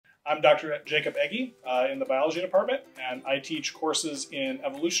I'm Dr. Jacob Egge in the biology department, and I teach courses in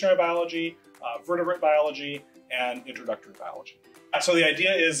evolutionary biology, vertebrate biology, and introductory biology. So the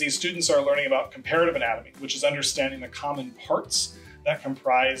idea is these students are learning about comparative anatomy, which is understanding the common parts that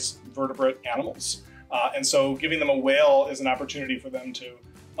comprise vertebrate animals. And so giving them a whale is an opportunity for them to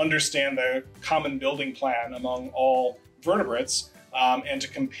understand the common building plan among all vertebrates and to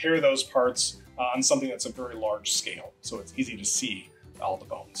compare those parts on something that's a very large scale. So it's easy to see all the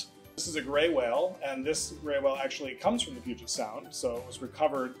bones. This is a gray whale, and this gray whale actually comes from the Puget Sound. So it was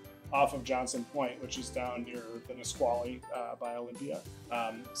recovered off of Johnson Point, which is down near the Nisqually by Olympia.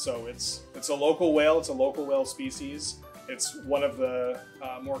 So it's a local whale. It's a local whale species. It's one of the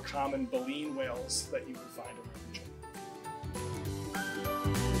more common baleen whales that you would find around.